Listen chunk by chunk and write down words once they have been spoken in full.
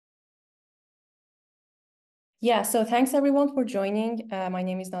Yeah, so thanks everyone for joining. My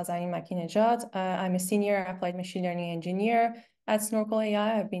name is Nazanin Makkinejad. I'm a senior applied machine learning engineer at Snorkel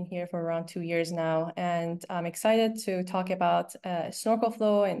AI. I've been here for around 2 years now, and I'm excited to talk about Snorkel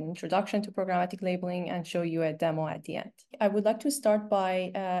flow and introduction to programmatic labeling and show you a demo at the end. I would like to start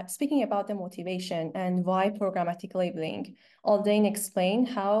by speaking about the motivation and why programmatic labeling. I'll then explain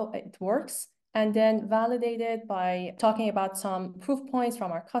how it works and then validate it by talking about some proof points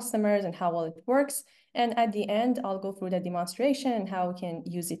from our customers and how well it works. And at the end, I'll go through the demonstration and how we can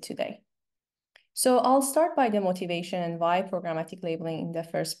use it today. So I'll start by the motivation and why programmatic labeling in the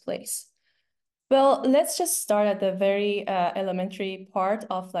first place. Well, let's just start at the very elementary part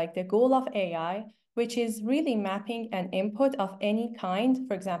of like the goal of AI, which is really mapping an input of any kind,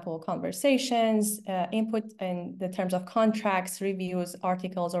 for example, conversations, input in the terms of contracts, reviews,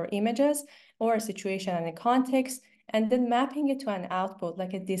 articles, or images, or a situation and a context, and then mapping it to an output,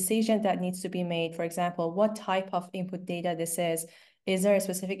 like a decision that needs to be made. For example, what type of input data this is. Is there a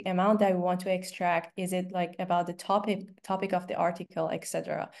specific amount that we want to extract? Is it like about the topic of the article,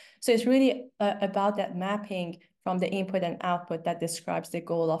 etc.? So it's really about that mapping from the input and output that describes the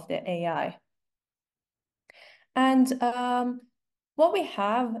goal of the AI. And what we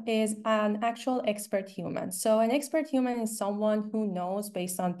have is an actual expert human. So an expert human is someone who knows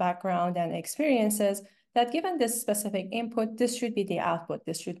based on background and experiences that given this specific input, this should be the output,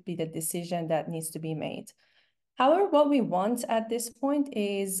 this should be the decision that needs to be made. However, what we want at this point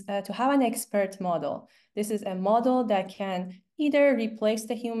is to have an expert model. This is a model that can either replace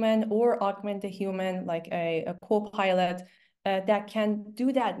the human or augment the human, like a co-pilot that can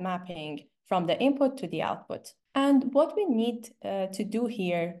do that mapping from the input to the output. And what we need to do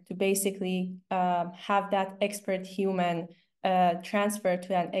here to basically have that expert human transfer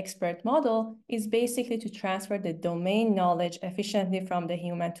to an expert model is basically to transfer the domain knowledge efficiently from the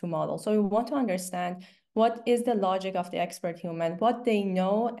human to model. So we want to understand what is the logic of the expert human, what they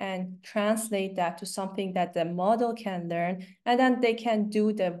know, and translate that to something that the model can learn, and then they can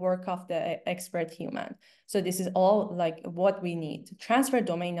do the work of the expert human. So this is all like what we need to transfer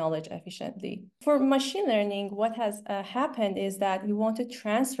domain knowledge efficiently. For machine learning, what has happened is that we want to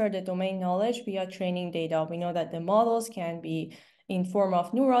transfer the domain knowledge via training data. We know that the models can be in form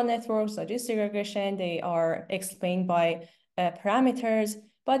of neural networks, logistic regression. They are explained by parameters.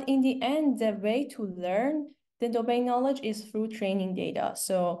 But in the end, the way to learn the domain knowledge is through training data.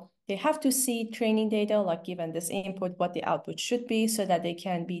 So they have to see training data, like given this input, what the output should be, so that they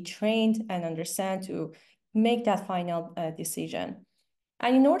can be trained and understand to make that final decision.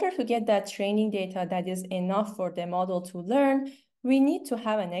 And in order to get that training data that is enough for the model to learn, we need to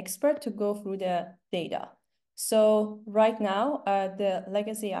have an expert to go through the data. So right now, the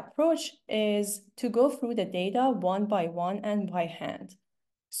legacy approach is to go through the data one by one and by hand.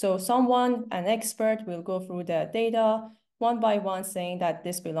 So someone, an expert, will go through the data one by one, saying that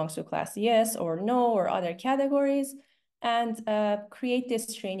this belongs to class yes or no or other categories, and create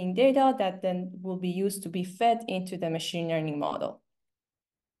this training data that then will be used to be fed into the machine learning model.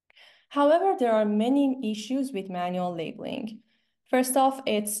 However, there are many issues with manual labeling. First off,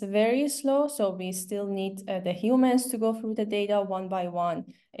 it's very slow, so we still need the humans to go through the data one by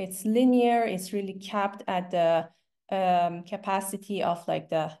one. It's linear, it's really capped at the capacity of like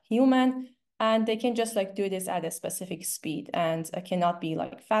the human, and they can just like do this at a specific speed and cannot be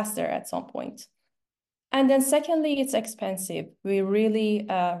like faster at some point. And then secondly, it's expensive. We're really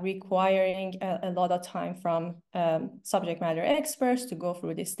requiring a lot of time from subject matter experts to go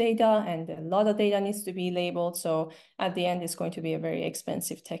through this data, and a lot of data needs to be labeled. So at the end, it's going to be a very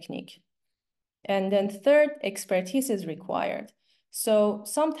expensive technique. And then third, expertise is required. So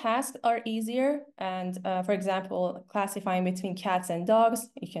some tasks are easier. And for example, classifying between cats and dogs,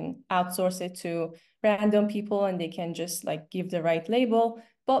 you can outsource it to random people and they can just like give the right label.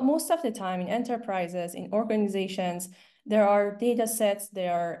 But most of the time in enterprises, in organizations, there are data sets,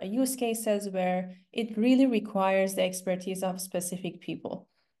 there are use cases where it really requires the expertise of specific people.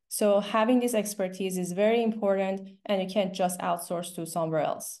 So having this expertise is very important, and you can't just outsource to somewhere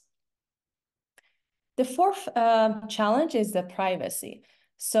else. The fourth challenge is the privacy.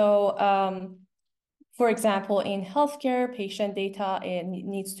 So for example, in healthcare, patient data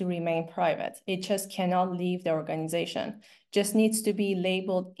needs to remain private. It just cannot leave the organization. Just needs to be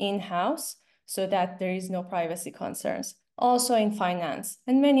labeled in-house so that there is no privacy concerns. Also in finance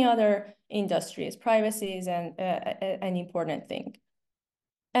and many other industries, privacy is an important thing.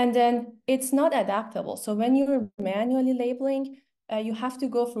 And then it's not adaptable. So when you're manually labeling, you have to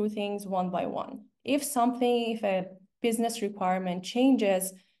go through things one by one. If a business requirement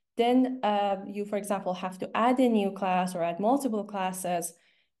changes, then you, for example, have to add a new class or add multiple classes.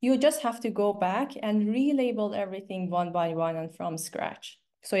 you just have to go back and relabel everything one by one and from scratch.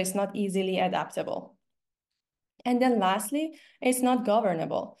 So it's not easily adaptable. And then lastly, it's not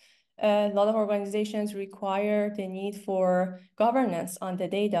governable. A lot of organizations require the need for governance on the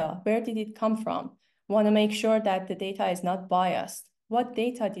data. Where did it come from? Want to make sure that the data is not biased. What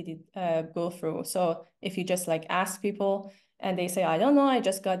data did it go through? So if you just like ask people and they say, I don't know, I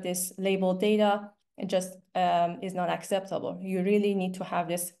just got this labeled data, it just is not acceptable. You really need to have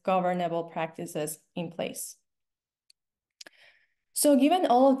this governable practices in place. So given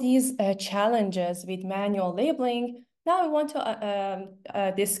all of these challenges with manual labeling, now I want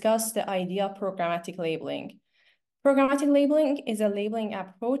to discuss the idea of programmatic labeling. Programmatic labeling is a labeling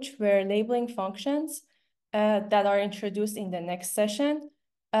approach where labeling functions that are introduced in the next session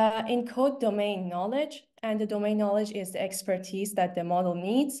encode domain knowledge, and the domain knowledge is the expertise that the model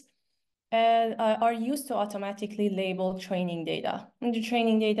needs, and are used to automatically label training data. And the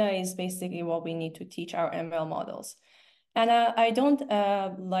training data is basically what we need to teach our ML models. And I don't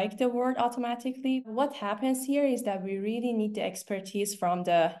like the word automatically. What happens here is that we really need the expertise from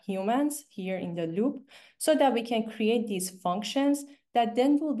the humans here in the loop so that we can create these functions that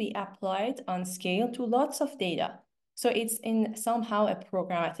then will be applied on scale to lots of data. So it's in somehow a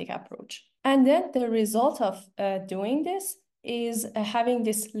programmatic approach. And then the result of doing this is having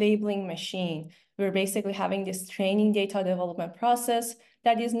this labeling machine. We're basically having this training data development process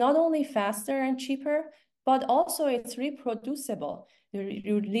that is not only faster and cheaper, but also it's reproducible.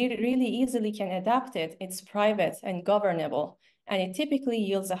 You really easily can adapt it. It's private and governable, and it typically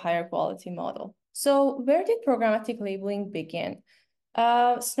yields a higher quality model. So where did programmatic labeling begin?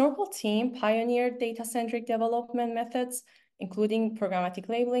 Snorkel team pioneered data-centric development methods, including programmatic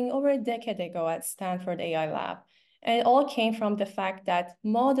labeling, over a decade ago at Stanford AI Lab. And it all came from the fact that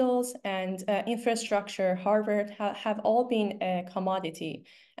models and infrastructure, hardware have all been a commodity.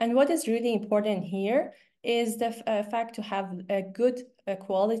 And what is really important here is the fact to have a good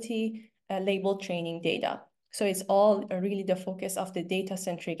quality labeled training data. So it's all really the focus of the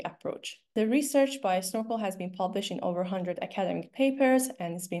data-centric approach. The research by Snorkel has been published in over 100 academic papers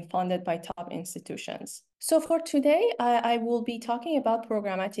and it's been funded by top institutions. So for today, I will be talking about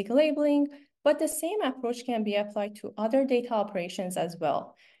programmatic labeling, but the same approach can be applied to other data operations as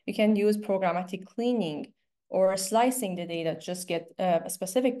well. You can use programmatic cleaning or slicing the data, just get a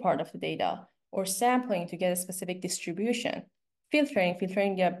specific part of the data, or sampling to get a specific distribution, filtering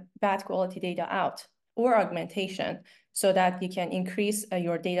the bad quality data out, or augmentation so that you can increase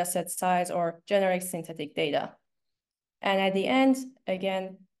your data set size or generate synthetic data. And at the end,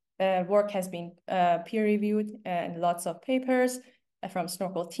 again, work has been peer-reviewed and lots of papers from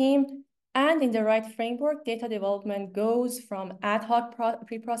Snorkel team. And in the right framework, data development goes from ad hoc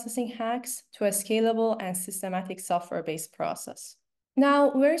pre-processing hacks to a scalable and systematic software-based process.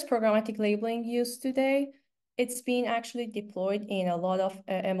 Now, where is programmatic labeling used today? It's been actually deployed in a lot of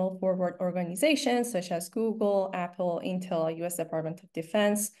ML forward organizations such as Google, Apple, Intel, US Department of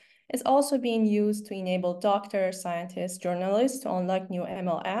Defense. It's also being used to enable doctors, scientists, journalists to unlock new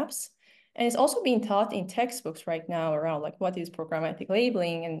ML apps. And it's also being taught in textbooks right now around like what is programmatic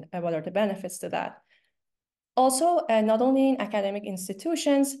labeling and what are the benefits to that. Also, not only in academic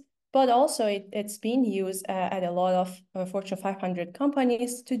institutions, but also it's being used at a lot of Fortune 500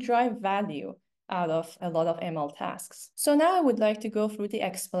 companies to drive value out of a lot of ML tasks. So now I would like to go through the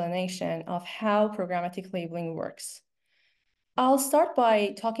explanation of how programmatic labeling works. I'll start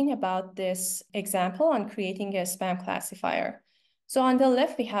by talking about this example on creating a spam classifier. So on the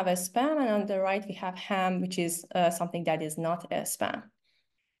left, we have a spam, and on the right, we have ham, which is something that is not a spam.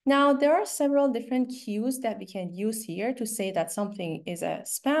 Now, there are several different cues that we can use here to say that something is a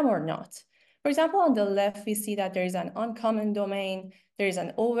spam or not. For example, on the left, we see that there is an uncommon domain, there is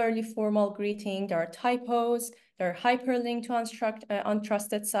an overly formal greeting, there are typos, there are hyperlink to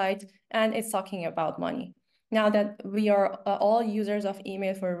untrusted site, and it's talking about money. Now that we are all users of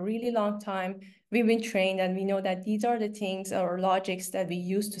email for a really long time, we've been trained and we know that these are the things or logics that we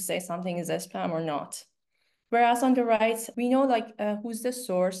use to say something is a spam or not. Whereas on the right, we know like who's the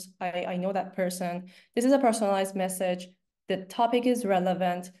source. I know that person. This is a personalized message. The topic is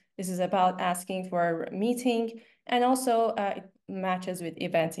relevant. This is about asking for a meeting. And also it matches with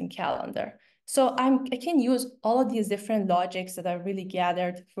events in calendar. So I can use all of these different logics that I've really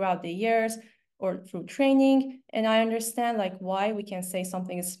gathered throughout the years or through training. And I understand like why we can say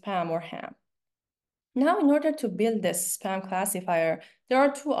something is spam or ham. Now, in order to build this spam classifier, there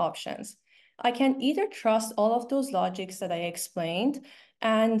are two options. I can either trust all of those logics that I explained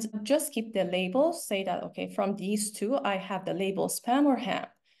and just keep the labels, say that, okay, from these two, I have the label spam or ham.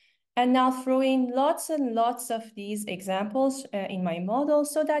 and now throw in lots and lots of these examples in my model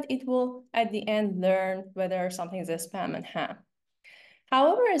so that it will, at the end, learn whether something is a spam and ham.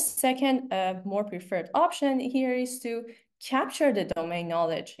 However, a second, more preferred option here is to capture the domain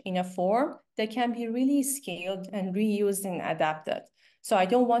knowledge in a form that can be really scaled and reused and adapted. So I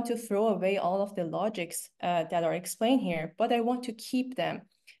don't want to throw away all of the logics that are explained here, but I want to keep them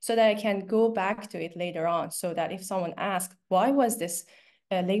so that I can go back to it later on, so that if someone asks, why was this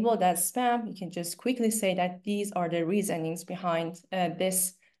labeled as spam, you can just quickly say that these are the reasonings behind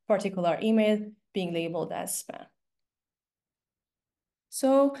this particular email being labeled as spam.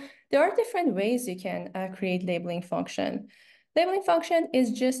 So there are different ways you can create labeling function. Labeling function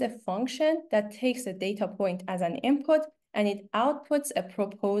is just a function that takes a data point as an input and it outputs a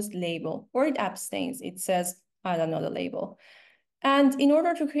proposed label, or it abstains. It says, I don't know the label. And in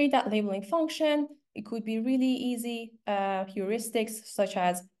order to create that labeling function, it could be really easy heuristics such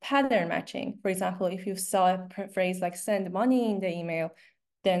as pattern matching. For example, if you saw a phrase like send money in the email,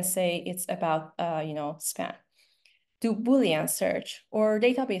 then say it's about spam. Do Boolean search or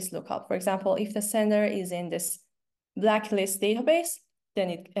database lookup. For example, if the sender is in this blacklist database,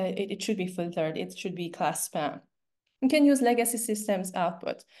 then it should be filtered. It should be class spam. You can use legacy systems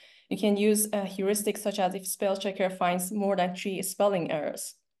output. You can use heuristics such as if spell checker finds more than 3 spelling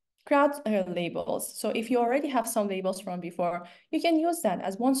errors. Crowd labels. So if you already have some labels from before, you can use that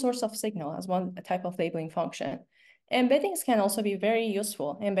as one source of signal, as one type of labeling function. Embeddings can also be very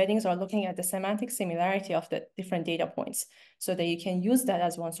useful. Embeddings are looking at the semantic similarity of the different data points so that you can use that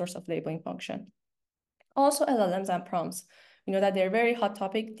as one source of labeling function. Also, LLMs and prompts. You know that they're a very hot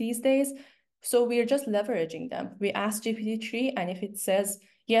topic these days. So we're just leveraging them. We ask GPT-3, and if it says,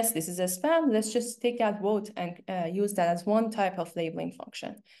 yes, this is a spam, let's just take that vote and use that as one type of labeling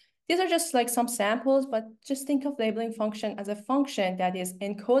function. These are just like some samples, but just think of labeling function as a function that is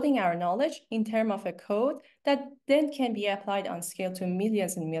encoding our knowledge in terms of a code that then can be applied on scale to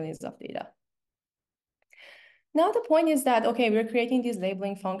millions and millions of data. Now the point is that, okay, we're creating these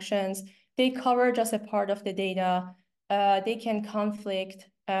labeling functions. They cover just a part of the data. They can conflict.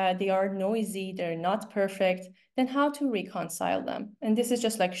 They are noisy. They're not perfect. Then how to reconcile them? And this is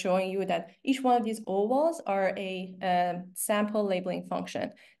just like showing you that each one of these ovals are a sample labeling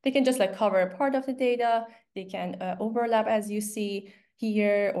function. They can just like cover a part of the data. They can overlap as you see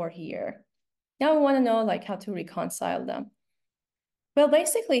here or here. Now we want to know like how to reconcile them. Well,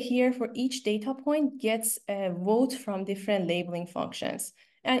 basically here for each data point gets a vote from different labeling functions.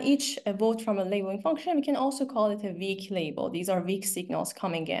 And each vote from a labeling function, we can also call it a weak label. These are weak signals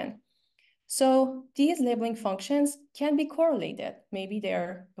coming in. So these labeling functions can be correlated. Maybe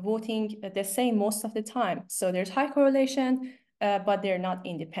they're voting the same most of the time. So there's high correlation, but they're not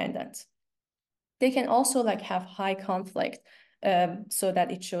independent. They can also like have high conflict so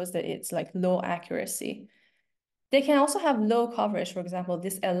that it shows that it's like low accuracy. They can also have low coverage. For example,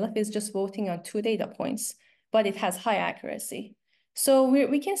 this LF is just voting on 2 data points, but it has high accuracy. So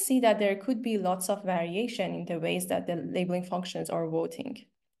we can see that there could be lots of variation in the ways that the labeling functions are voting.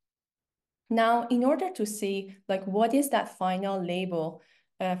 Now, in order to see like what is that final label,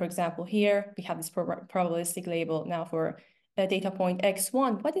 for example, here we have this probabilistic label now for data point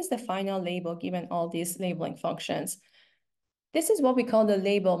X1. What is the final label given all these labeling functions? This is what we call the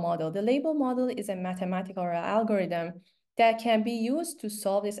label model. The label model is a mathematical algorithm that can be used to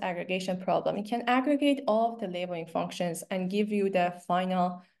solve this aggregation problem. It can aggregate all of the labeling functions and give you the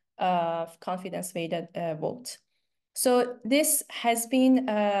final confidence weighted vote. So this has been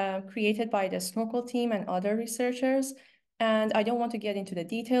created by the Snorkel team and other researchers, and I don't want to get into the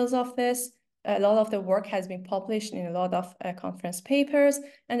details of this. A lot of the work has been published in a lot of conference papers,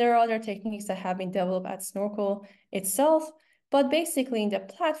 and there are other techniques that have been developed at Snorkel itself. But basically in the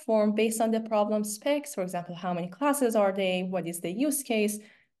platform, based on the problem specs, for example, how many classes are they, what is the use case,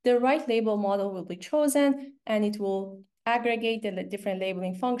 the right label model will be chosen, and it will aggregate the different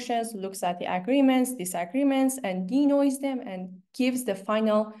labeling functions, looks at the agreements, disagreements, and denoise them, and gives the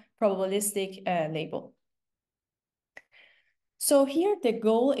final probabilistic label. So here the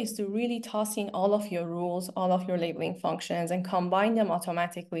goal is to really toss in all of your rules, all of your labeling functions, and combine them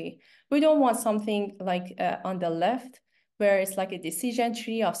automatically. We don't want something like on the left, where it's like a decision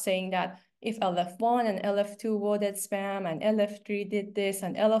tree of saying that if LF1 and LF2 voted spam and LF3 did this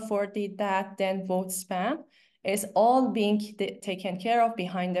and LF4 did that, then vote spam. It's all being taken care of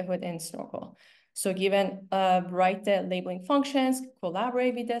behind the hood in Snorkel. So given write the labeling functions,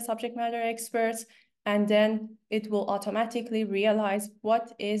 collaborate with the subject matter experts, and then it will automatically realize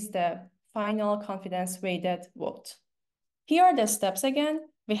what is the final confidence weighted vote. Here are the steps again.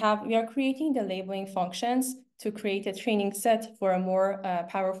 We are creating the labeling functions to create a training set for a more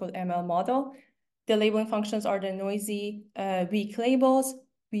powerful ML model. The labeling functions are the noisy, weak labels.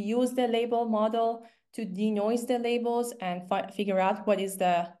 We use the label model to denoise the labels and figure out what is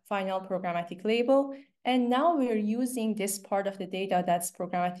the final programmatic label. And now we're using this part of the data that's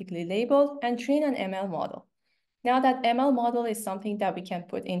programmatically labeled and train an ML model. Now that ML model is something that we can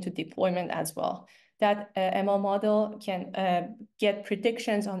put into deployment as well. That ML model can get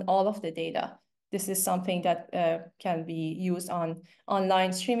predictions on all of the data. This is something that can be used on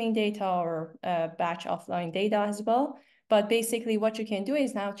online streaming data or batch offline data as well. But basically what you can do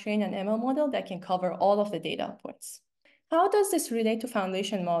is now train an ML model that can cover all of the data points. How does this relate to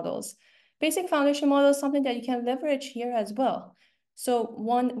foundation models? Basic foundation model is something that you can leverage here as well. So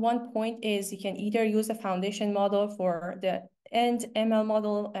one point is you can either use a foundation model for the end ML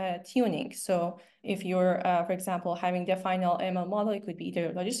model tuning. So if you're, for example, having the final ML model, it could be either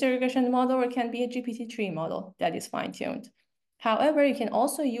a logistic regression model or it can be a GPT-3 model that is fine-tuned. However, you can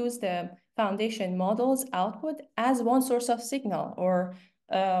also use the foundation model's output as one source of signal or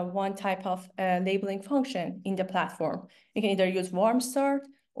one type of labeling function in the platform. You can either use warm start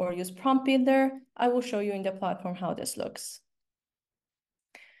or use prompt builder. I will show you in the platform how this looks.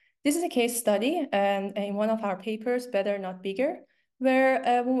 This is a case study in one of our papers, Better Not Bigger, where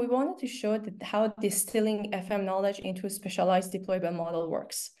when we wanted to show how distilling FM knowledge into a specialized deployable model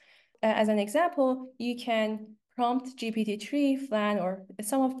works. As an example, you can prompt GPT-3, FLAN, or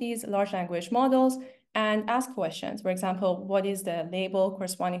some of these large language models and ask questions. For example, what is the label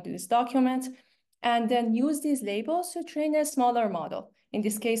corresponding to this document? And then use these labels to train a smaller model. In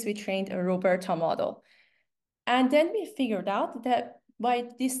this case, we trained a Roberta model. And then we figured out that by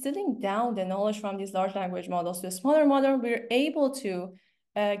distilling down the knowledge from these large language models to a smaller model, we're able to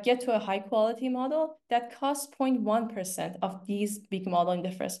get to a high quality model that costs 0.1% of these big models in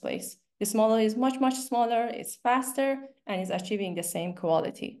the first place. This model is much, much smaller, it's faster, and is achieving the same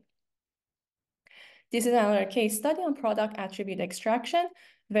quality. This is another case study on product attribute extraction,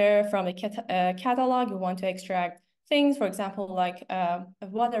 where from a catalog, you want to extract things, for example, like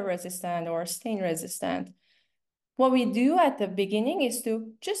water resistant or stain resistant. What we do at the beginning is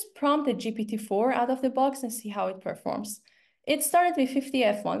to just prompt the GPT-4 out of the box and see how it performs. It started with 50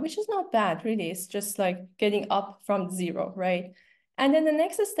 F1, which is not bad, really. It's just like getting up from 0, right? And then the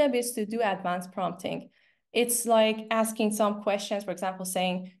next step is to do advanced prompting. It's like asking some questions, for example,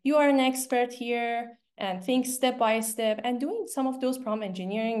 saying, you are an expert here, and think step by step, and doing some of those prompt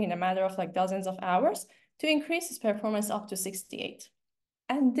engineering in a matter of like dozens of hours to increase its performance up to 68.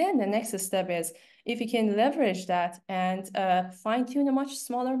 And then the next step is if you can leverage that and fine-tune a much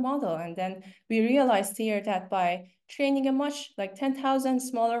smaller model. And then we realized here that by training a much like 10,000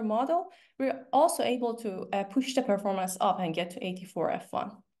 smaller model, we're also able to push the performance up and get to 84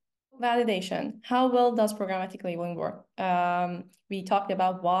 F1. Validation. How well does programmatic labeling work? We talked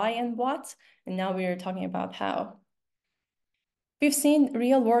about why and what, and now we're talking about how. We've seen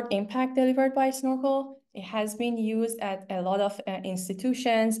real-world impact delivered by Snorkel. It has been used at a lot of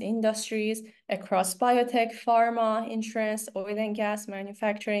institutions, industries across biotech, pharma, insurance, oil and gas,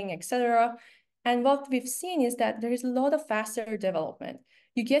 manufacturing, etc. And what we've seen is that there is a lot of faster development.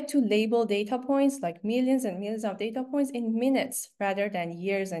 You get to label data points, like millions and millions of data points, in minutes rather than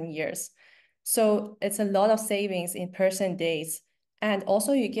years and years. So it's a lot of savings in person days. And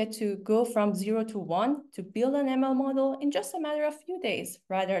also you get to go from 0 to 1 to build an ML model in just a matter of few days,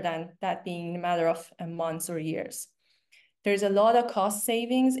 rather than that being a matter of months or years. There's a lot of cost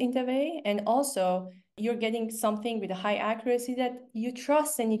savings in the way, and also you're getting something with a high accuracy that you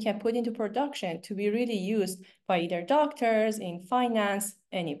trust and you can put into production to be really used by either doctors, in finance,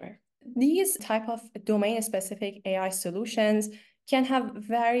 anywhere. These type of domain-specific AI solutions can have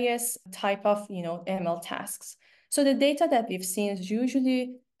various type of ML tasks. So the data that we've seen is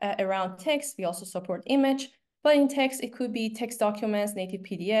usually around text. We also support image, but in text, it could be text documents, native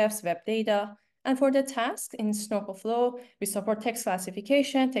PDFs, web data. And for the task in Snorkel Flow, we support text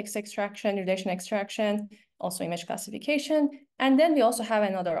classification, text extraction, relation extraction, also image classification. And then we also have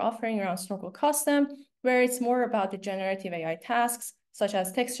another offering around Snorkel Custom, where it's more about the generative AI tasks, such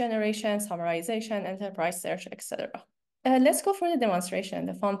as text generation, summarization, enterprise search, etc. Let's go for the demonstration,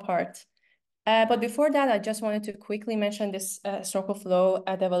 the fun part. But before that, I just wanted to quickly mention this Snorkel Flow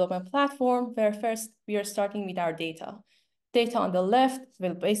development platform, where first we are starting with our data. Data on the left,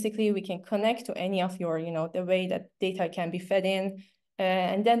 well, basically we can connect to any of your, the way that data can be fed in.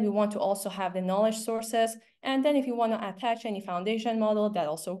 And then we want to also have the knowledge sources. And then if you want to attach any foundation model, that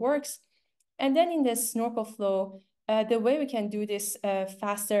also works. And then in this Snorkel Flow, the way we can do this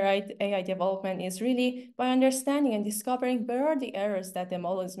faster AI development is really by understanding and discovering where are the errors that the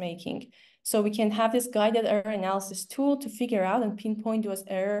model is making. So we can have this guided error analysis tool to figure out and pinpoint those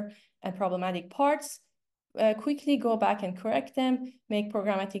error and problematic parts, quickly go back and correct them, make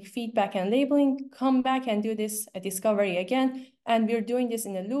programmatic feedback and labeling, come back and do this discovery again. And we're doing this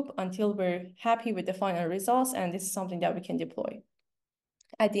in a loop until we're happy with the final results. And this is something that we can deploy.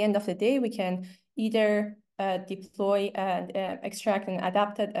 At the end of the day, we can either deploy and extract an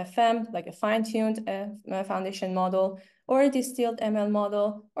adapted FM, like a fine-tuned foundation model, or a distilled ML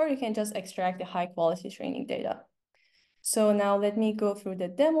model, or you can just extract the high-quality training data. So now let me go through the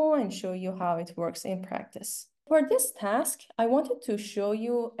demo and show you how it works in practice. For this task, I wanted to show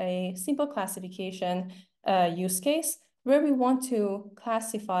you a simple classification use case where we want to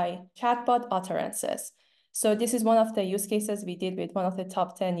classify chatbot utterances. So this is one of the use cases we did with one of the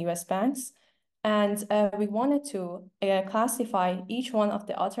top 10 US banks. And we wanted to classify each one of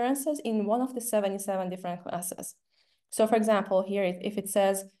the utterances in one of the 77 different classes. So for example, here, if it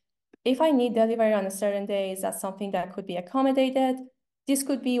says, if I need delivery on a certain day, is that something that could be accommodated? This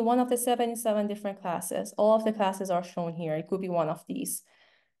could be one of the 77 different classes. All of the classes are shown here. It could be one of these.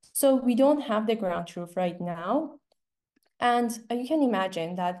 So we don't have the ground truth right now. And you can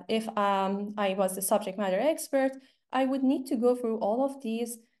imagine that if I was the subject matter expert, I would need to go through all of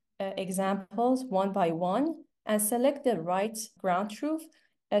these examples one by one and select the right ground truth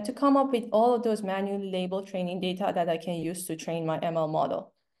to come up with all of those manually labeled training data that I can use to train my ML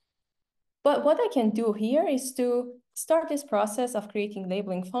model. But what I can do here is to start this process of creating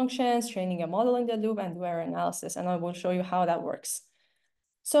labeling functions, training a model in the loop, and do error analysis, and I will show you how that works.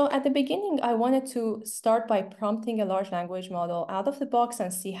 So at the beginning, I wanted to start by prompting a large language model out of the box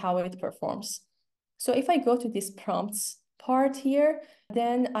and see how it performs. So if I go to this prompts part here,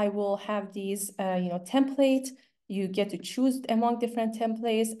 then I will have these template. You get to choose among different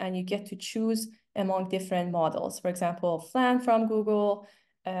templates, and you get to choose among different models. For example, Flan from Google,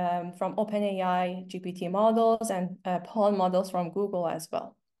 from OpenAI, GPT models, and Palm models from Google as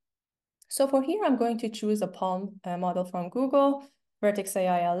well. So for here, I'm going to choose a Palm model from Google, Vertex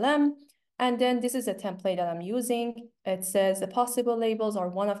AI LLM, and then this is a template that I'm using. It says the possible labels are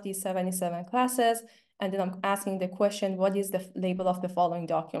one of these 77 classes, and then I'm asking the question, what is the label of the following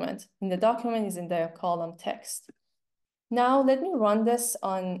document? And the document is in the column text. Now let me run this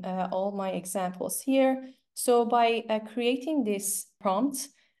on all my examples here. So by creating this prompt,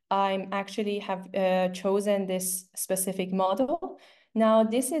 I actually have chosen this specific model. Now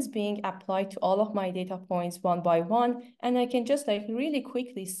this is being applied to all of my data points one by one, and I can just really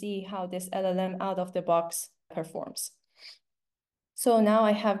quickly see how this LLM out of the box performs. So now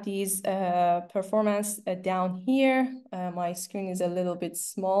I have these performance down here. My screen is a little bit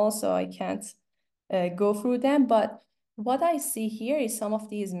small, so I can't go through them, but what I see here is some of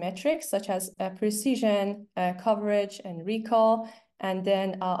these metrics, such as precision, coverage, and recall. And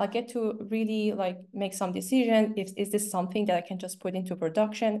then I get to really make some decision. Is this something that I can just put into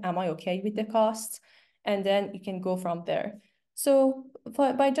production? Am I okay with the costs? And then you can go from there. So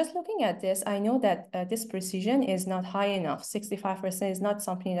by just looking at this, I know that this precision is not high enough. 65% is not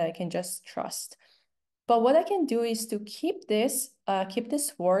something that I can just trust. But what I can do is to keep this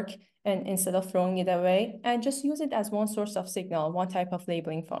work, and instead of throwing it away, and just use it as one source of signal, one type of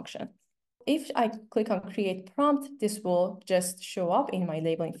labeling function. If I click on create prompt, this will just show up in my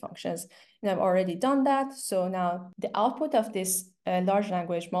labeling functions. And I've already done that. So now the output of this large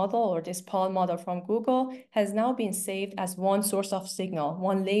language model, or this Palm model from Google, has now been saved as one source of signal,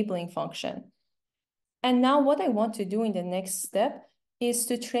 one labeling function. And now what I want to do in the next step is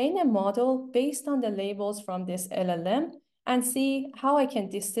to train a model based on the labels from this LLM and see how I can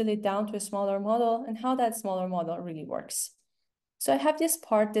distill it down to a smaller model and how that smaller model really works. So I have this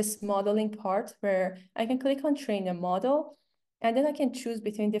part, this modeling part, where I can click on train a model, and then I can choose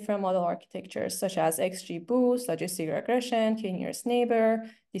between different model architectures, such as XGBoost, logistic regression, k-nearest neighbor,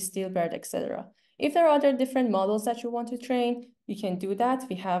 DistillBERT, etc. If there are other different models that you want to train, you can do that.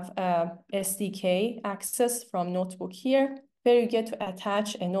 We have SDK access from Notebook here, where you get to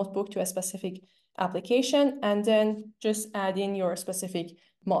attach a notebook to a specific application and then just add in your specific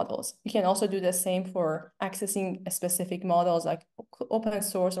models. You can also do the same for accessing specific models like open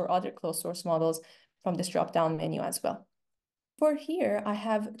source or other closed source models from this drop-down menu as well. For here, I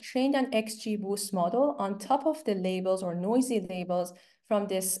have trained an XGBoost model on top of the labels or noisy labels from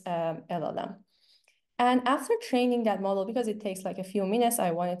this LLM. And after training that model, because it takes like a few minutes, I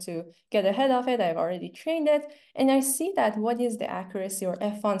wanted to get ahead of it. I've already trained it. And I see that what is the accuracy or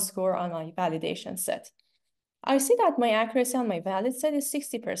F1 score on my validation set. I see that my accuracy on my valid set is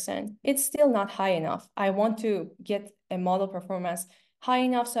 60%. It's still not high enough. I want to get a model performance high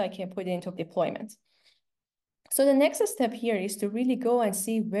enough so I can put it into deployment. So the next step here is to really go and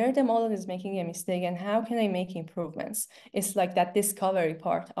see where the model is making a mistake and how can I make improvements. It's like that discovery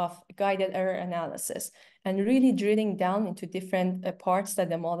part of guided error analysis and really drilling down into different parts that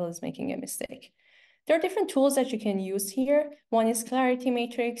the model is making a mistake. There are different tools that you can use here. One is clarity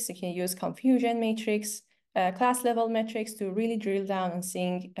matrix. You can use confusion matrix, class level metrics to really drill down on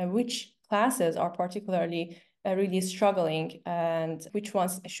seeing which classes are particularly really struggling and which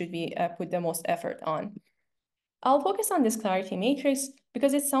ones should be put the most effort on. I'll focus on this clarity matrix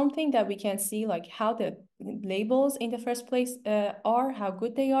because it's something that we can see like how the labels in the first place are, how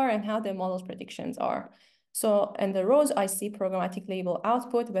good they are, and how the model's predictions are. So in the rows, I see programmatic label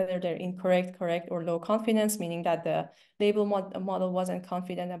output, whether they're incorrect, correct, or low confidence, meaning that the label model wasn't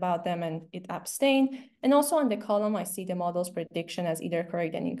confident about them and it abstained. And also on the column, I see the model's prediction as either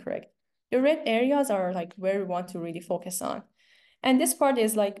correct and incorrect. The red areas are like where we want to really focus on. And this part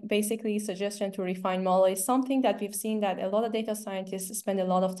is like basically suggestion to refine model is something that we've seen that a lot of data scientists spend a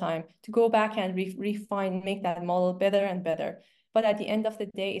lot of time to go back and refine, make that model better and better. But at the end of the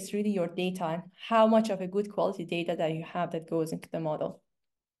day, it's really your data and how much of a good quality data that you have that goes into the model.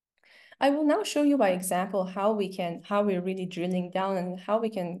 I will now show you by example how we're really drilling down and how we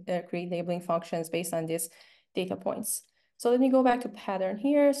can create labeling functions based on these data points. So let me go back to pattern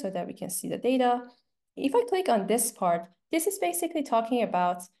here so that we can see the data. If I click on this part, this is basically talking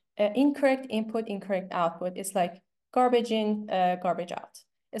about incorrect input, incorrect output. It's like garbage in, garbage out.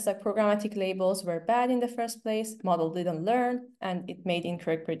 It's like programmatic labels were bad in the first place, model didn't learn, and it made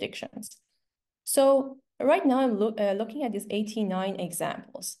incorrect predictions. So right now I'm looking at these 89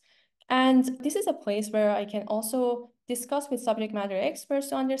 examples. And this is a place where I can also discuss with subject matter experts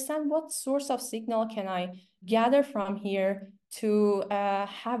to understand what source of signal can I gather from here to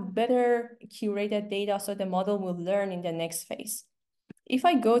have better curated data so the model will learn in the next phase. If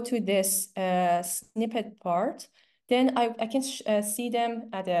I go to this snippet part, then I can see them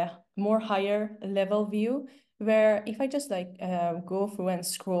at a more higher level view, where if I just like go through and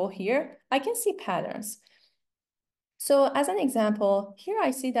scroll here, I can see patterns. So as an example, here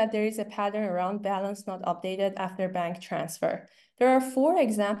I see that there is a pattern around balance not updated after bank transfer. There are 4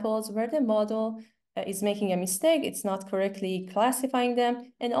 examples where the model is making a mistake. It's not correctly classifying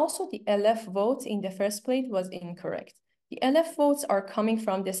them. And also the LF vote in the first place was incorrect. The LF votes are coming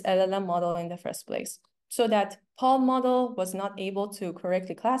from this LLM model in the first place. So that Palm model was not able to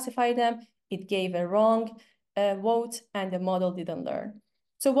correctly classify them. It gave a wrong vote and the model didn't learn.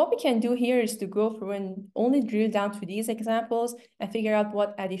 So what we can do here is to go through and only drill down to these examples and figure out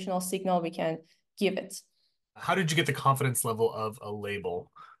what additional signal we can give it. How did you get the confidence level of a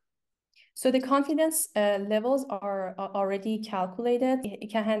label? So the confidence levels are already calculated.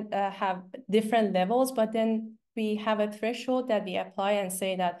 It can have different levels, but then we have a threshold that we apply and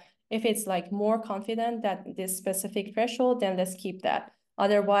say that if it's like more confident that this specific threshold, then let's keep that.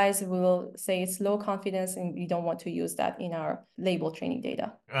 Otherwise, we will say it's low confidence and we don't want to use that in our label training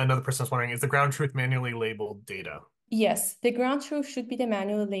data. Another person was wondering, is the ground truth manually labeled data? Yes, the ground truth should be the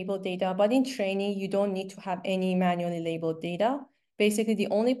manually labeled data, but in training, you don't need to have any manually labeled data. Basically, the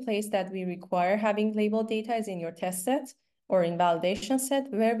only place that we require having labeled data is in your test set or in validation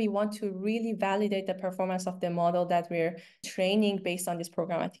set, where we want to really validate the performance of the model that we're training based on these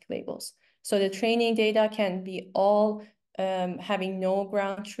programmatic labels. So the training data can be all having no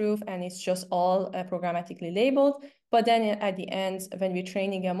ground truth, and it's just all programmatically labeled. But then at the end, when we're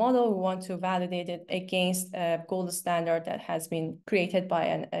training a model, we want to validate it against a gold standard that has been created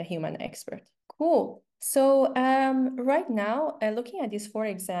by a human expert. Cool. So right now, looking at these 4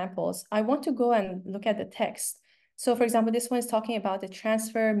 examples, I want to go and look at the text. So for example, this one is talking about the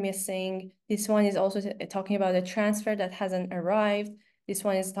transfer missing. This one is also talking about a transfer that hasn't arrived. This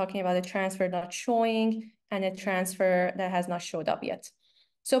one is talking about a transfer not showing and a transfer that has not showed up yet.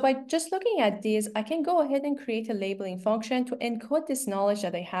 So by just looking at these, I can go ahead and create a labeling function to encode this knowledge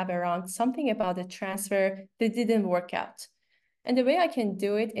that I have around something about the transfer that didn't work out. And the way I can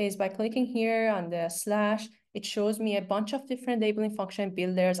do it is by clicking here on the slash, it shows me a bunch of different labeling function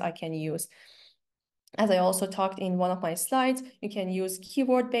builders I can use. As I also talked in one of my slides, you can use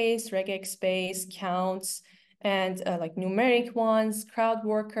keyword-based, regex-based, counts, and like numeric ones, crowd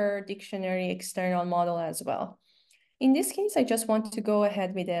worker, dictionary, external model as well. In this case, I just want to go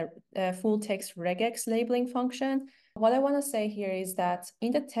ahead with a full text regex labeling function. What I want to say here is that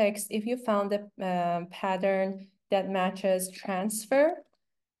in the text, if you found a pattern that matches transfer,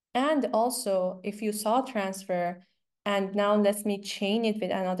 and also if you saw transfer, and now let me chain it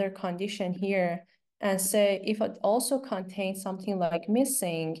with another condition here, and say if it also contains something like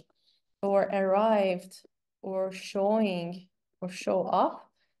missing or arrived or showing or show up,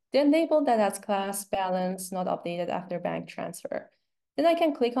 then label that as class balance not updated after bank transfer. Then I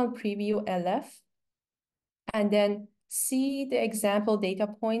can click on preview LF and then see the example data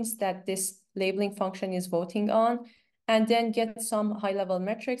points that this labeling function is voting on, and then get some high-level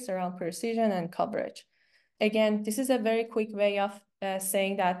metrics around precision and coverage. Again, this is a very quick way of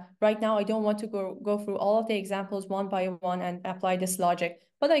saying that right now I don't want to go through all of the examples one by one and apply this logic,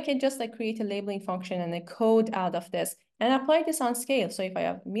 but I can just like create a labeling function and a code out of this and apply this on scale. So if I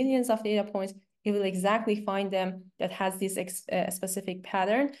have millions of data points, it will exactly find them that has this specific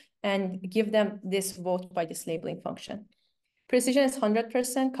pattern and give them this vote by this labeling function. Precision is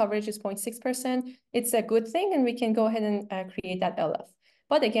 100%, coverage is 0.6%. It's a good thing, and we can go ahead and create that LF.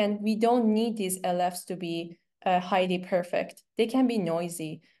 But again, we don't need these LFs to be highly perfect. They can be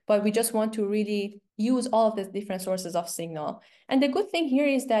noisy, but we just want to really use all of the different sources of signal. And the good thing here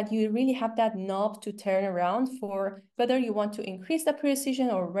is that you really have that knob to turn around for whether you want to increase the precision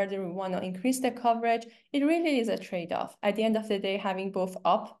or whether you want to increase the coverage. It really is a trade-off. At the end of the day, having both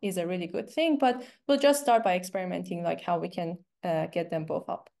up is a really good thing, but we'll just start by experimenting like how we can get them both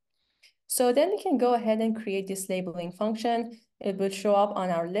up. So then we can go ahead and create this labeling function. It will show up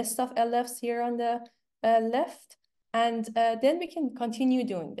on our list of LFs here on the left. And then we can continue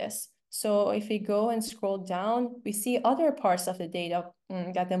doing this. So if we go and scroll down, we see other parts of the data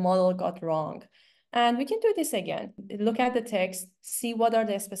that the model got wrong. And we can do this again. Look at the text, see what are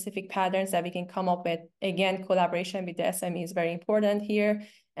the specific patterns that we can come up with. Again, collaboration with the SME is very important here.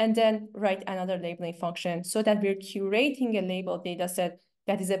 And then write another labeling function so that we're curating a labeled data set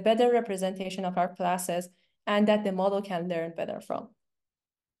that is a better representation of our classes and that the model can learn better from.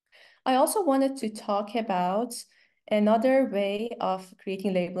 I also wanted to talk about another way of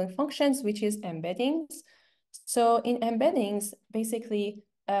creating labeling functions, which is embeddings. So in embeddings, basically,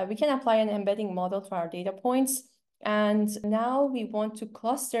 we can apply an embedding model to our data points. And now we want to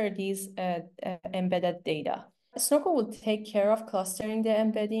cluster these embedded data. Snorkel will take care of clustering the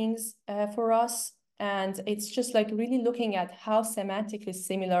embeddings for us. And it's just like really looking at how semantically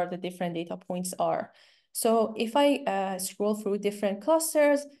similar the different data points are. So if I scroll through different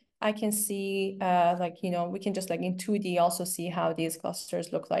clusters, I can see we can just like in 2D also see how these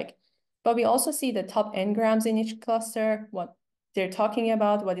clusters look like. But we also see the top n-grams in each cluster, what they're talking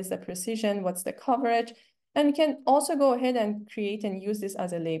about, what is the precision, what's the coverage. And we can also go ahead and create and use this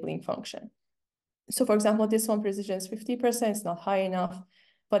as a labeling function. So for example, this one precision is 50%, it's not high enough.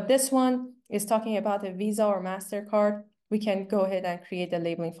 But this one is talking about a Visa or MasterCard. We can go ahead and create a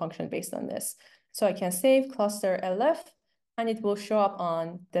labeling function based on this. So I can save cluster LF, and it will show up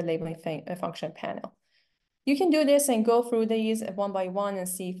on the labeling function panel. You can do this and go through these one by one and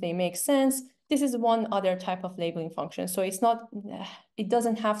see if they make sense. This is one other type of labeling function. So it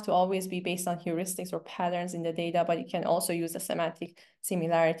doesn't have to always be based on heuristics or patterns in the data, but you can also use the semantic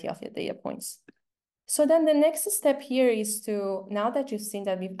similarity of the data points. So then the next step here is to, now that you've seen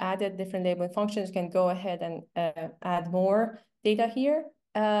that we've added different labeling functions, you can go ahead and add more data here.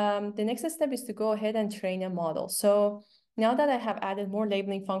 The next step is to go ahead and train a model. So now that I have added more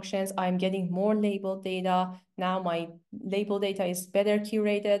labeling functions, I'm getting more labeled data. Now my labeled data is better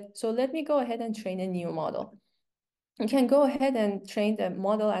curated. So let me go ahead and train a new model. You can go ahead and train the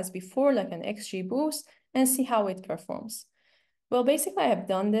model as before, like an XGBoost, and see how it performs. Well, basically, I have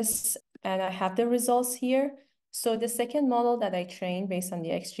done this and I have the results here. So the second model that I trained based on the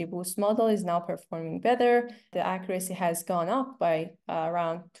XGBoost model is now performing better. The accuracy has gone up by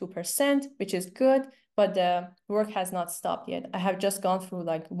around 2%, which is good, but the work has not stopped yet. I have just gone through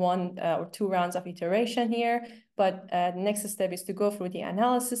like one or two rounds of iteration here, but the next step is to go through the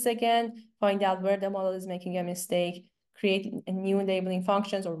analysis again, find out where the model is making a mistake, create new labeling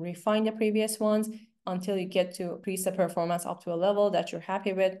functions or refine the previous ones until you get to increase the performance up to a level that you're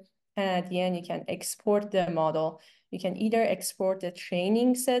happy with. And at the end, you can export the model. You can either export the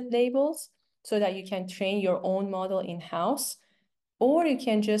training set labels so that you can train your own model in-house, or you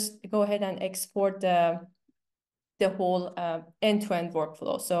can just go ahead and export the whole end-to-end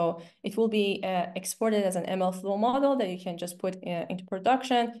workflow. So it will be exported as an ML flow model that you can just put into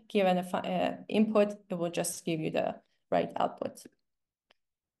production, given an input, it will just give you the right output.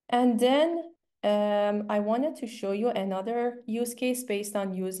 And then I wanted to show you another use case based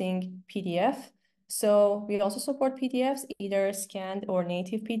on using PDF. So we also support PDFs, either scanned or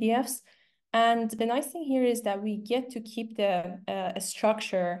native PDFs. And the nice thing here is that we get to keep the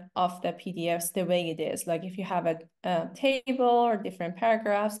structure of the PDFs the way it is. Like if you have a table or different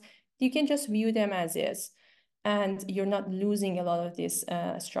paragraphs, you can just view them as is. And you're not losing a lot of this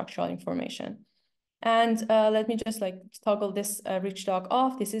structural information. And let me just like toggle this rich doc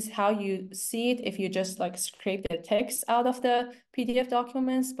off. This is how you see it if you just like scrape the text out of the PDF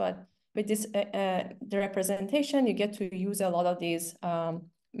documents. But with this the representation, you get to use a lot of these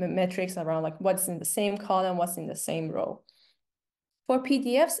metrics around like what's in the same column, what's in the same row. For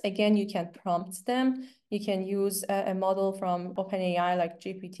PDFs, again, you can prompt them. You can use a model from OpenAI like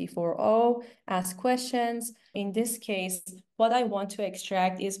GPT-4o, ask questions. In this case, what I want to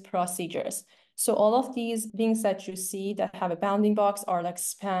extract is procedures. So all of these things that you see that have a bounding box are like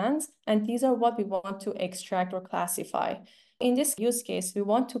spans, and these are what we want to extract or classify. In this use case, we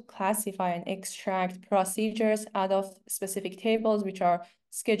want to classify and extract procedures out of specific tables, which are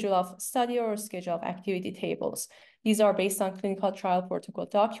schedule of study or schedule of activity tables. These are based on clinical trial protocol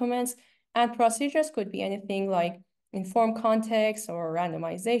documents, and procedures could be anything like informed context or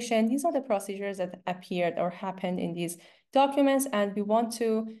randomization. These are the procedures that appeared or happened in these documents, and we want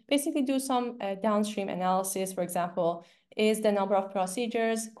to basically do some downstream analysis. For example, is the number of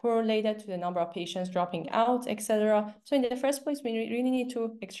procedures correlated to the number of patients dropping out, etc. So in the first place, we really need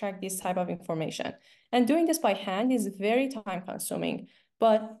to extract this type of information. And doing this by hand is very time consuming,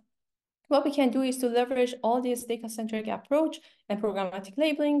 but what we can do is to leverage all this data-centric approach and programmatic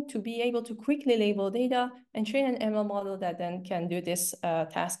labeling to be able to quickly label data and train an ML model that then can do this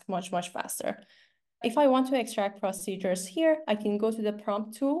task much, much faster. If I want to extract procedures here, I can go to the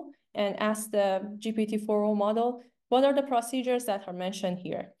prompt tool and ask the GPT-4o model, what are the procedures that are mentioned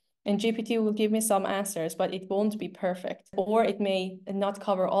here? And GPT will give me some answers, but it won't be perfect, or it may not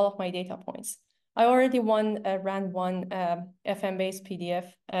cover all of my data points. I already ran one FM-based PDF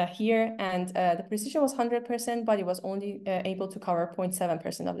here, and the precision was 100%, but it was only able to cover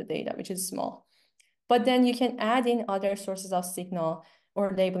 0.7% of the data, which is small. But then you can add in other sources of signal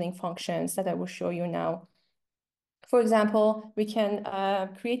or labeling functions that I will show you now. For example, we can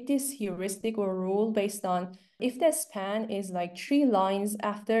create this heuristic or rule based on if the span is like 3 lines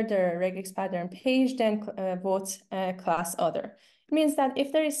after the regex pattern page, then vote class other. It means that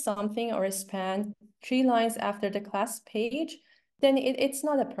if there is something or a span 3 lines after the class page, then it's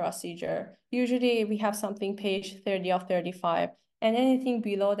not a procedure. Usually we have something page 30 of 35, and anything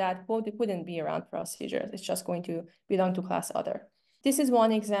below that wouldn't be around procedures. It's just going to belong to class other. This is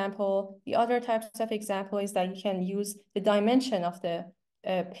one example. The other types of example is that you can use the dimension of the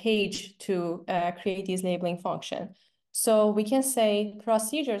page to create these labeling function. So we can say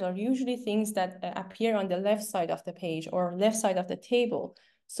procedures are usually things that appear on the left side of the page or left side of the table.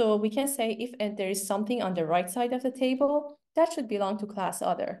 So we can say if there is something on the right side of the table, that should belong to class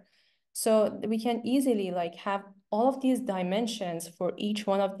other. So we can easily like have all of these dimensions for each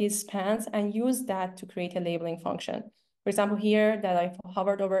one of these spans and use that to create a labeling function. For example, here that I've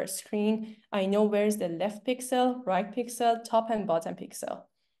hovered over a screen, I know where's the left pixel, right pixel, top and bottom pixel.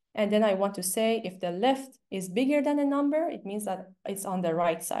 And then I want to say if the left is bigger than a number, it means that it's on the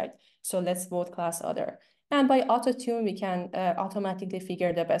right side. So let's vote class other. And by auto-tune, we can automatically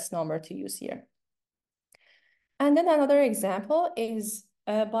figure the best number to use here. And then another example is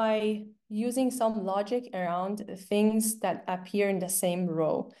by using some logic around things that appear in the same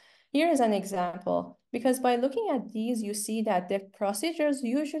row. Here is an example, because by looking at these, you see that the procedures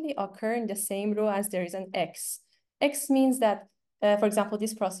usually occur in the same row as there is an X. X means that, for example,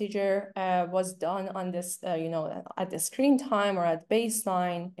 this procedure was done on this, at the screen time or at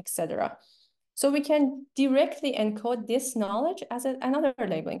baseline, etc. So we can directly encode this knowledge as another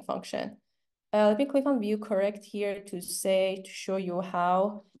labeling function. Let me click on view correct here to show you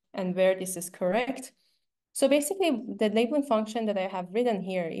how and where this is correct. So basically, the labeling function that I have written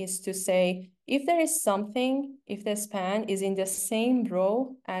here is to say, if there is something, if the span is in the same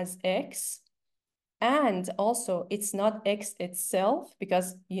row as X, and also it's not X itself,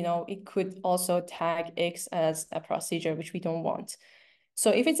 because, it could also tag X as a procedure, which we don't want.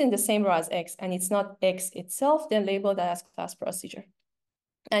 So if it's in the same row as X and it's not X itself, then label that as class procedure.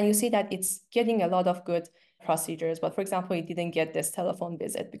 And you see that it's getting a lot of good procedures. But for example, it didn't get this telephone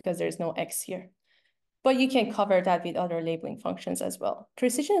visit because there's no X here. But you can cover that with other labeling functions as well.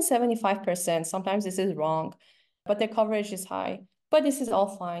 Precision is 75%. Sometimes this is wrong, but the coverage is high. But this is all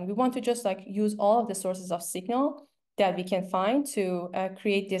fine. We want to just like use all of the sources of signal that we can find to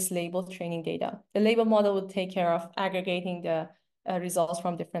create this label training data. The label model will take care of aggregating the results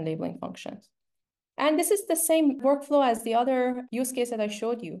from different labeling functions. And this is the same workflow as the other use case that I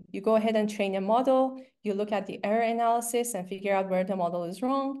showed you. You go ahead and train a model, you look at the error analysis and figure out where the model is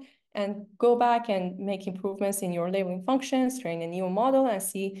wrong, and go back and make improvements in your labeling functions, train a new model, and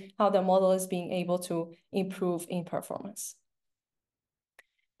see how the model is being able to improve in performance.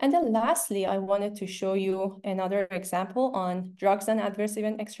 And then lastly, I wanted to show you another example on drugs and adverse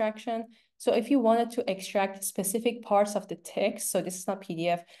event extraction. So if you wanted to extract specific parts of the text, so this is not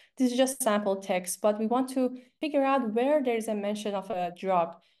PDF, this is just sample text, but we want to figure out where there is a mention of a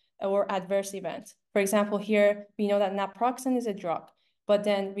drug or adverse event. For example, here, we know that naproxen is a drug, but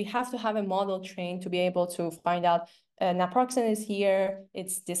then we have to have a model trained to be able to find out naproxen is here,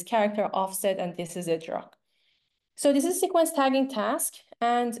 it's this character offset, and this is a drug. So this is a sequence tagging task,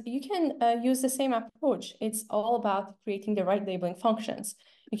 and you can use the same approach. It's all about creating the right labeling functions.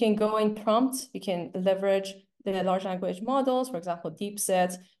 You can go in prompt, you can leverage the large language models, for example,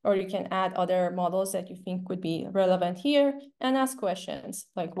 DeepSet, or you can add other models that you think would be relevant here and ask questions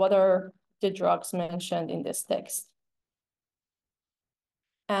like, what are the drugs mentioned in this text?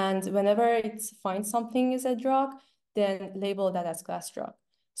 And whenever it finds something is a drug, then label that as class drug.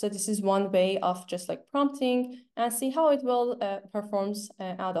 So this is one way of just like prompting and see how it will performs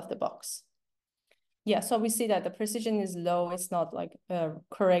out of the box. Yeah, so we see that the precision is low. It's not like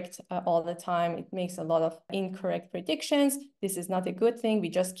correct all the time. It makes a lot of incorrect predictions. This is not a good thing. We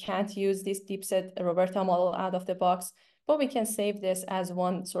just can't use this DeepSet Roberta model out of the box, but we can save this as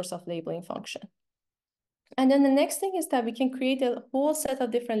one source of labeling function. And then the next thing is that we can create a whole set of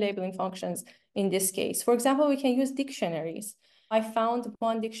different labeling functions in this case. For example, we can use dictionaries. I found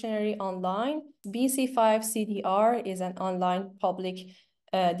one dictionary online. BC5CDR is an online public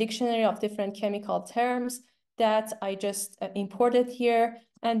dictionary of different chemical terms that I just imported here.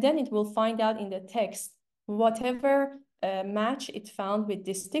 And then it will find out in the text, whatever match it found with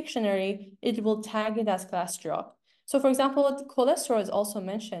this dictionary, it will tag it as class drug. So for example, cholesterol is also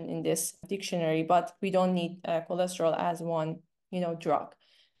mentioned in this dictionary, but we don't need cholesterol as one, drug.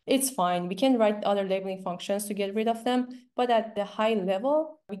 It's fine. We can write other labeling functions to get rid of them, but at the high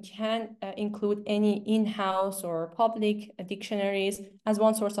level, we can include any in-house or public dictionaries as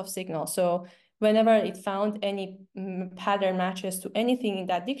one source of signal. So whenever it found any pattern matches to anything in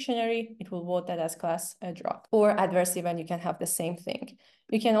that dictionary, it will vote that as class drug. Or adverse event, you can have the same thing.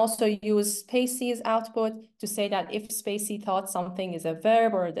 You can also use Spacey's output to say that if Spacey thought something is a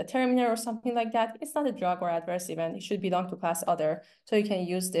verb or a determiner or something like that, it's not a drug or adverse event. It should belong to class other. So you can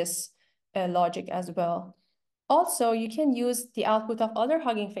use this logic as well. Also, you can use the output of other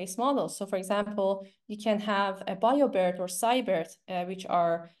Hugging Face models. So for example, you can have a BioBERT or SciBERT, which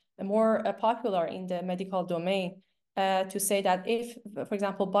are more popular in the medical domain, to say that if, for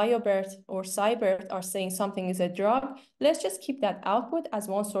example, BioBERT or SciBERT are saying something is a drug, let's just keep that output as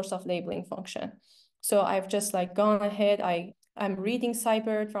one source of labeling function. So I've just like gone ahead, I'm reading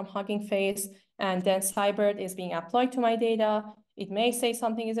SciBERT from Hugging Face, and then SciBERT is being applied to my data. It may say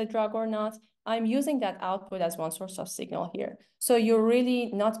something is a drug or not. I'm using that output as one source of signal here. So you're really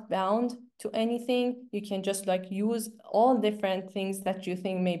not bound to anything. You can just like use all different things that you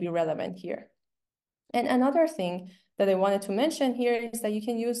think may be relevant here. And another thing that I wanted to mention here is that you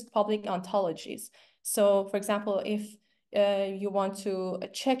can use public ontologies. So for example, if you want to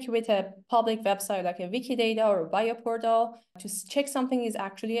check with a public website like a Wikidata or a bioportal to check something is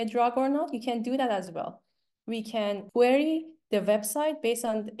actually a drug or not, you can do that as well. We can query the website based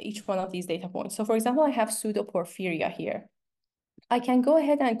on each one of these data points. So for example, I have pseudoporphyria here. I can go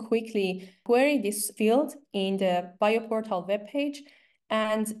ahead and quickly query this field in the bioportal webpage,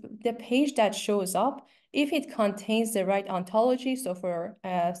 and the page that shows up, if it contains the right ontology, so for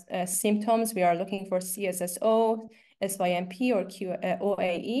symptoms, we are looking for CSSO, SYMP, or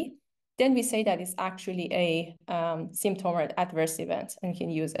OAE, then we say that it's actually a symptom or adverse event and can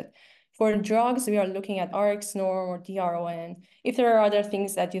use it. For drugs, we are looking at RX norm or DRON. If there are other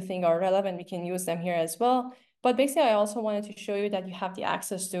things that you think are relevant, we can use them here as well. But basically, I also wanted to show you that you have the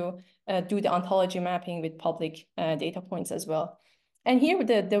access to do the ontology mapping with public data points as well. And here,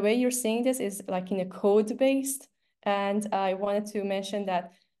 the way you're seeing this is like in a code-based. And I wanted to mention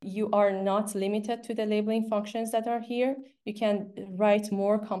that you are not limited to the labeling functions that are here. You can write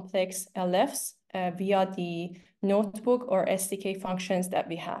more complex LFs via the notebook or SDK functions that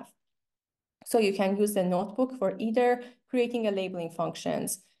we have. So you can use the notebook for either creating a labeling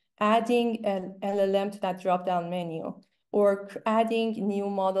functions, adding an LLM to that drop-down menu, or adding new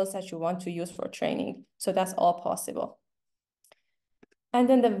models that you want to use for training. So that's all possible. And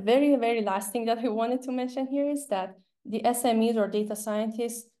then the very, very last thing that I wanted to mention here is that the SMEs or data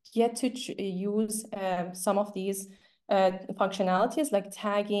scientists get to use some of these functionalities like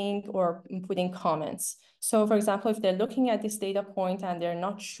tagging or putting comments. So for example, if they're looking at this data point and they're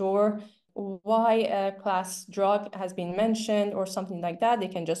not sure why a class drug has been mentioned or something like that, they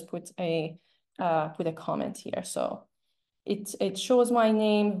can just put a comment here. So it shows my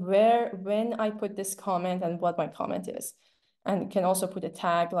name, when I put this comment and what my comment is. And can also put a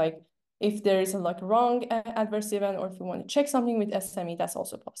tag like if there is a like wrong adverse event, or if you want to check something with SME, that's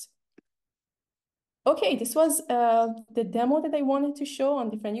also possible. Okay, this was the demo that I wanted to show on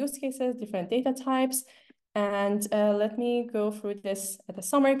different use cases, different data types. And let me go through this at the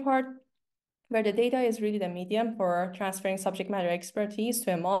summary part, where the data is really the medium for transferring subject matter expertise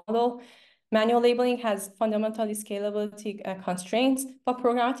to a model. Manual labeling has fundamentally scalability constraints, but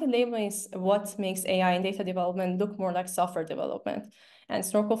programmatic labeling is what makes AI and data development look more like software development. And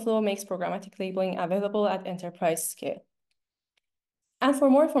Snorkel Flow makes programmatic labeling available at enterprise scale. And for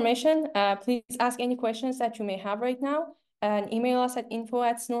more information, please ask any questions that you may have right now and email us at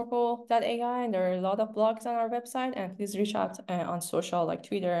info@snorkel.ai. And there are a lot of blogs on our website. And please reach out on social like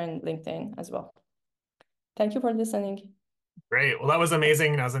Twitter and LinkedIn as well. Thank you for listening. Great. Well, that was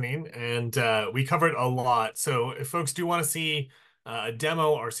amazing, Nazanin, and we covered a lot. So if folks do want to see a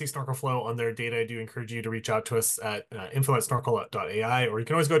demo or see Snorkel Flow on their data, I do encourage you to reach out to us at info@snorkel.ai, or you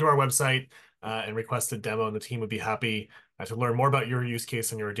can always go to our website and request a demo, and the team would be happy to learn more about your use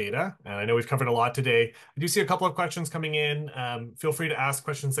case and your data. And I know we've covered a lot today. I do see a couple of questions coming in. Feel free to ask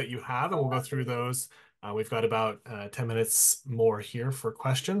questions that you have, and we'll go through those. We've got about 10 minutes more here for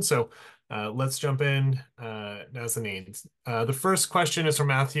questions. So let's jump in, Nazanin. The first question is from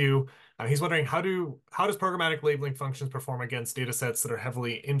Matthew. He's wondering how does programmatic labeling functions perform against data sets that are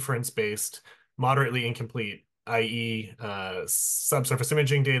heavily inference-based, moderately incomplete, i.e., subsurface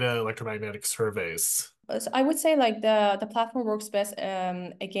imaging data, electromagnetic surveys? So I would say like the platform works best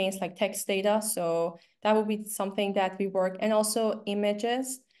against like text data. So that would be something that we work, and also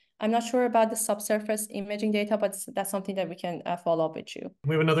images. I'm not sure about the subsurface imaging data, but that's something that we can follow up with you.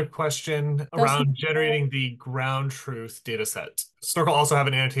 We have another question Does around generating the ground truth data set. Snorkel also have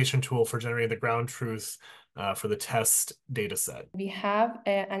an annotation tool for generating the ground truth for the test data set. We have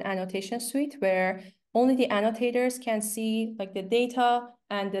an annotation suite where only the annotators can see like the data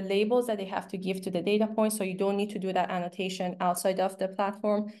and the labels that they have to give to the data point. So you don't need to do that annotation outside of the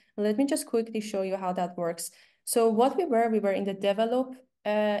platform. Let me just quickly show you how that works. So what we were in the develop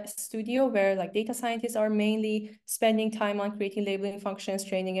studio where like data scientists are mainly spending time on creating labeling functions,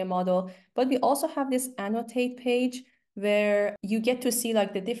 training a model. But we also have this annotate page where you get to see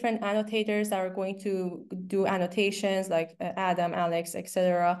like the different annotators that are going to do annotations like Adam, Alex,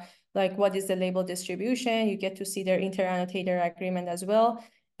 etc. Like what is the label distribution? You get to see their inter-annotator agreement as well.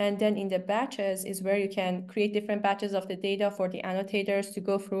 And then in the batches is where you can create different batches of the data for the annotators to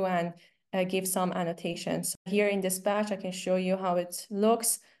go through and give some annotations. Here in this batch, I can show you how it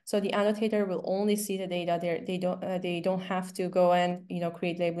looks. So the annotator will only see the data there. They don't have to go and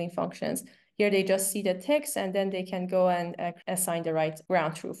create labeling functions. Here they just see the text, and then they can go and assign the right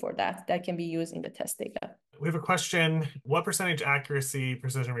ground truth for that. That can be used in the test data. We have a question. What percentage accuracy,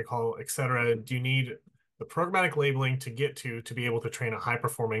 precision recall, et cetera, do you need the programmatic labeling to get to be able to train a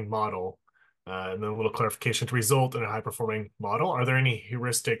high-performing model? And then a little clarification to result in a high-performing model. Are there any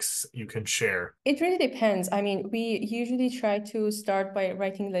heuristics you can share? It really depends. I mean, we usually try to start by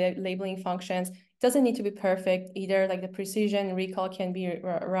writing labeling functions. It doesn't need to be perfect either. Like the precision recall can be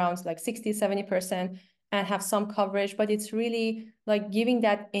around like 60, 70% and have some coverage, but it's really like giving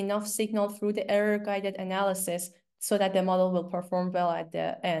that enough signal through the error-guided analysis so that the model will perform well at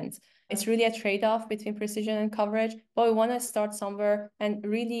the end. It's really a trade-off between precision and coverage, but we want to start somewhere and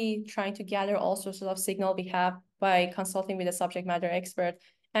really trying to gather all sorts of signal we have by consulting with a subject matter expert.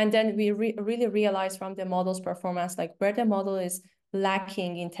 And then we really realize from the model's performance, like where the model is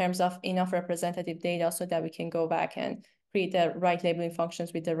lacking in terms of enough representative data so that we can go back and create the right labeling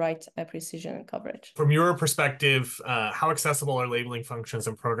functions with the right precision and coverage. From your perspective, how accessible are labeling functions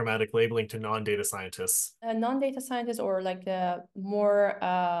and programmatic labeling to non-data scientists? Non-data scientists or like the more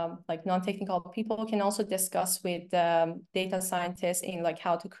like non-technical people can also discuss with data scientists in like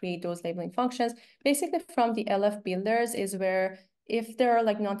how to create those labeling functions. Basically from the LF builders is where if there are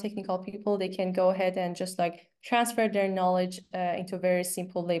like non-technical people, they can go ahead and just like transfer their knowledge into very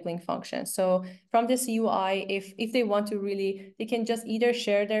simple labeling functions. So from this UI, if they want to really, they can just either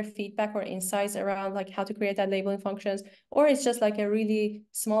share their feedback or insights around like how to create that labeling functions, or it's just like a really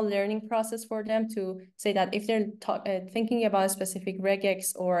small learning process for them to say that if they're thinking about a specific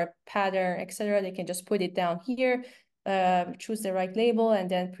regex or a pattern, etc., they can just put it down here, choose the right label, and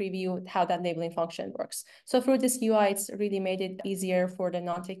then preview how that labeling function works. So through this UI, it's really made it easier for the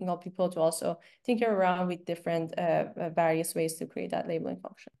non-technical people to also tinker around with different various ways to create that labeling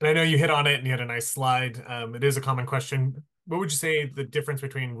function. And I know you hit on it and you had a nice slide. It is a common question. What would you say the difference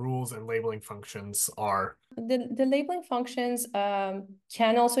between rules and labeling functions are? The labeling functions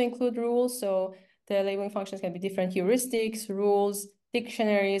can also include rules. So the labeling functions can be different heuristics, rules,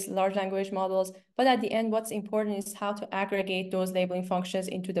 dictionaries, large language models. But at the end, what's important is how to aggregate those labeling functions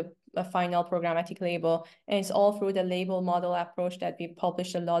into the final programmatic label. And it's all through the label model approach that we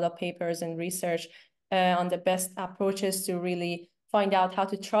published a lot of papers and research on the best approaches to really find out how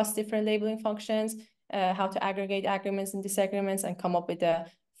to trust different labeling functions, how to aggregate agreements and disagreements, and come up with a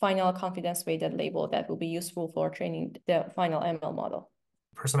final confidence-weighted label that will be useful for training the final ML model.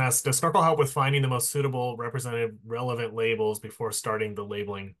 Person asks, does Snorkel help with finding the most suitable, representative, relevant labels before starting the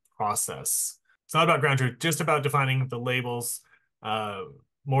labeling process? It's not about ground truth, just about defining the labels,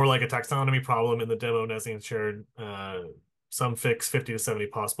 more like a taxonomy problem in the demo Nazanin shared. Some fix 50 to 70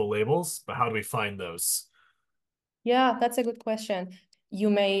 possible labels, but how do we find those? Yeah, that's a good question. You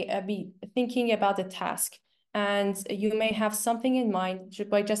may be thinking about the task, and you may have something in mind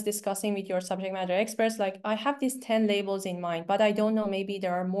by just discussing with your subject matter experts, like, I have these 10 labels in mind, but I don't know, maybe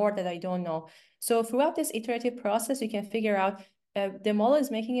there are more that I don't know. So throughout this iterative process, you can figure out the model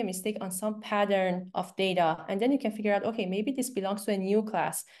is making a mistake on some pattern of data, and then you can figure out, okay, maybe this belongs to a new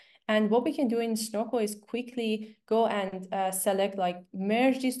class. And what we can do in Snorkel is quickly go and select, like,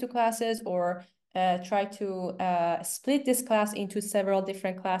 merge these two classes, or try to split this class into several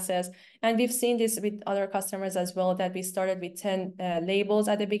different classes. And we've seen this with other customers as well, that we started with 10 labels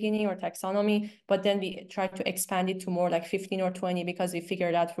at the beginning, or taxonomy, but then we tried to expand it to more like 15 or 20, because we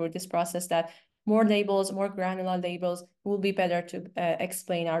figured out through this process that more labels, more granular labels will be better to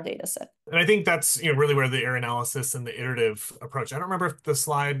explain our data set. And I think that's really where the error analysis and the iterative approach. I don't remember if the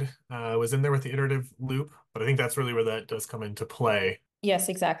slide was in there with the iterative loop, but I think that's really where that does come into play. Yes,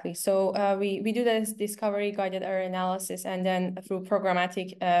 exactly. So we do this discovery guided error analysis, and then through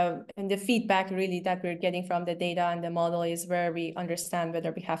programmatic, and the feedback really that we're getting from the data and the model is where we understand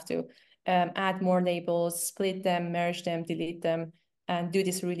whether we have to add more labels, split them, merge them, delete them, and do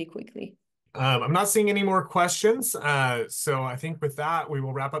this really quickly. I'm not seeing any more questions. So I think with that, we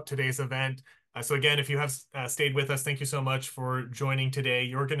will wrap up today's event. So again, if you have stayed with us, thank you so much for joining today.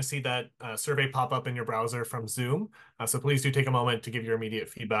 You're going to see that survey pop up in your browser from Zoom. So please do take a moment to give your immediate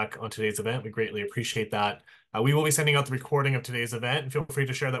feedback on today's event. We greatly appreciate that. We will be sending out the recording of today's event, and feel free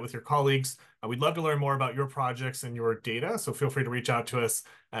to share that with your colleagues. We'd love to learn more about your projects and your data, so feel free to reach out to us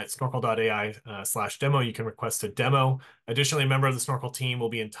at snorkel.ai/demo. You can request a demo. Additionally, a member of the Snorkel team will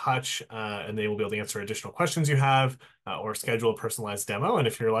be in touch, and they will be able to answer additional questions you have, or schedule a personalized demo. And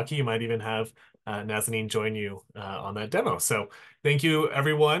if you're lucky, you might even have Nazanin join you on that demo. So thank you,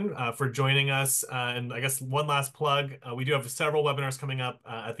 everyone, for joining us. And I guess one last plug, we do have several webinars coming up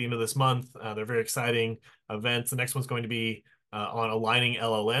at the end of this month. They're very exciting events. The next one's going to be on aligning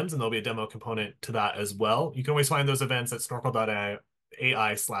LLMs, and there'll be a demo component to that as well. You can always find those events at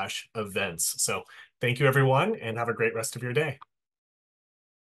snorkel.ai/events. So thank you, everyone, and have a great rest of your day.